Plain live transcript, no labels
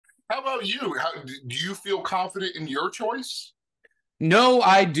How about you? Do you feel confident in your choice? No,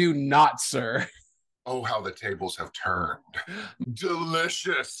 I do not, sir. Oh, how the tables have turned.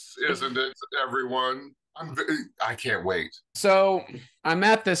 Delicious, isn't it, everyone? I can't wait. So I'm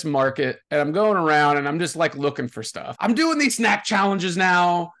at this market and I'm going around and I'm just like looking for stuff. I'm doing these snack challenges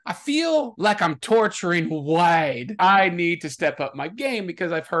now. I feel like I'm torturing Wade. I need to step up my game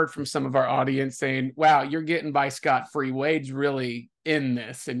because I've heard from some of our audience saying, wow, you're getting by scot-free. Wade's really in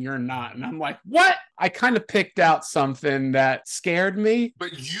this and you're not. And I'm like, what? I kind of picked out something that scared me.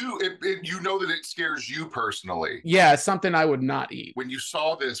 But you know that it scares you personally. Yeah, something I would not eat. When you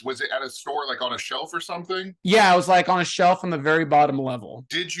saw this, was it at a store, like on a shelf or something? Yeah, I was like on a shelf on the very bottom level.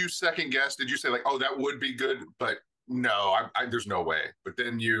 Did you second guess? Did you say like, oh, that would be good, but no, there's no way. But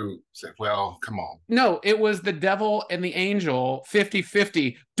then you said, well, come on. No, it was the devil and the angel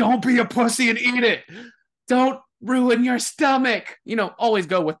 50-50. Don't be a pussy and eat it. Don't ruin your stomach. You know, always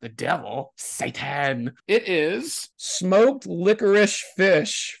go with the devil. Satan. It is smoked licorice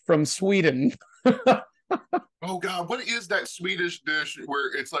fish from Sweden. Oh God, what is that Swedish dish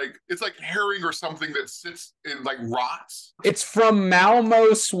where it's like herring or something that sits in like rots? It's from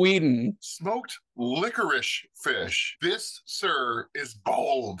Malmo, Sweden. Smoked licorice fish. This, sir, is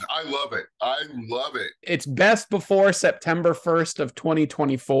bold. I love it. I love it. It's best before September 1st of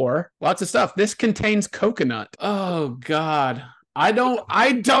 2024. Lots of stuff. This contains coconut. Oh God. I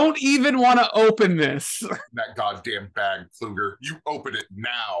don't even want to open this. That goddamn bag, Kluger. You open it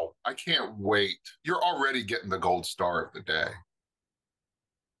now. I can't wait. You're already getting the gold star of the day.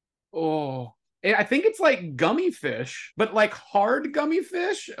 Oh, I think it's like gummy fish, but like hard gummy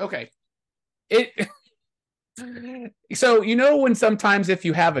fish. Okay. So, you know, when sometimes if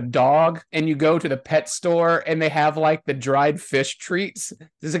you have a dog and you go to the pet store and they have like the dried fish treats,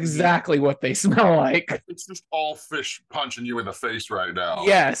 this is exactly what they smell like. It's just all fish punching you in the face right now.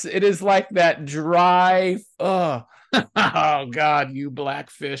 Yes, it is like that dry. Oh, God, you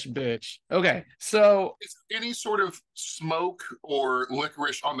blackfish bitch. Okay, so. Is any sort of smoke or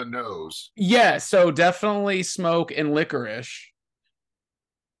licorice on the nose? Yeah, so definitely smoke and licorice.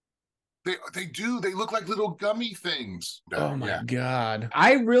 They do. They look like little gummy things. Oh my God.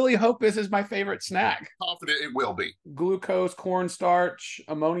 I really hope this is my favorite snack. Confident it will be. Glucose, cornstarch,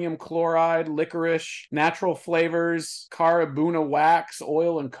 ammonium chloride, licorice, natural flavors, carabuna wax,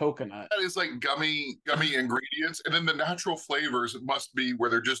 oil, and coconut. That is like gummy ingredients. And then the natural flavors must be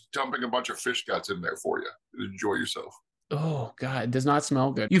where they're just dumping a bunch of fish guts in there for you. Enjoy yourself. Oh, God, it does not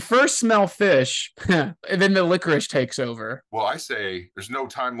smell good. You first smell fish, and then the licorice takes over. Well, I say there's no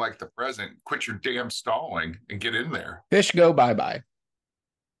time like the present. Quit your damn stalling and get in there. Fish go bye-bye.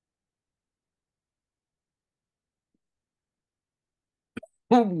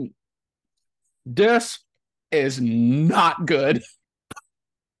 This is not good.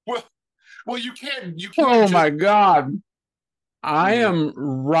 Well, you can't. Oh, my God. I am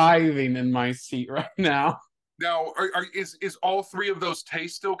writhing in my seat right now. Now, is all three of those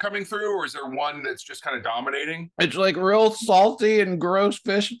tastes still coming through, or is there one that's just kind of dominating? It's like real salty and gross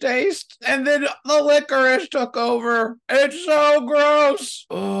fish taste, and then the licorice took over. It's so gross.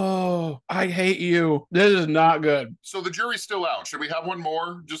 Oh, I hate you. This is not good. So the jury's still out. Should we have one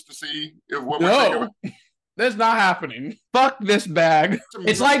more just to see what we're thinking? That's not happening. Fuck this bag.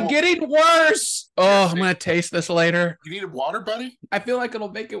 It's like getting worse. Oh, I'm going to taste this later. You need water, buddy? I feel like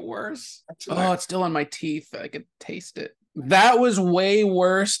it'll make it worse. Oh, it's still in my teeth. I could taste it. That was way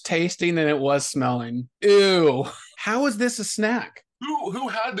worse tasting than it was smelling. Ew. How is this a snack? Who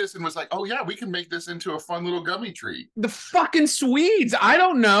had this and was like, oh yeah, we can make this into a fun little gummy treat? The fucking Swedes. I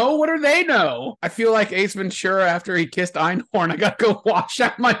don't know. What do they know? I feel like Ace Ventura after he kissed Einhorn. I gotta go wash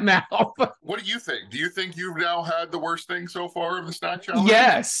out my mouth. What do you think? Do you think you've now had the worst thing so far of the snack challenge?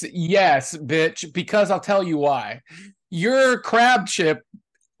 Yes, bitch. Because I'll tell you why. Your crab chip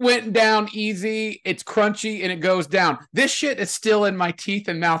went down easy. It's crunchy and it goes down. This shit is still in my teeth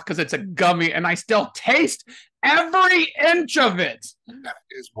and mouth because it's a gummy and I still taste every inch of it. That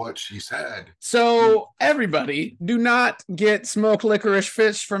is what she said. So everybody, do not get smoked licorice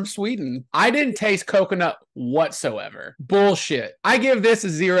fish from Sweden. I didn't taste coconut whatsoever. Bullshit. I give this a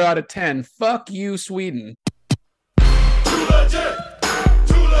 0 out of 10. Fuck you, Sweden. Legit.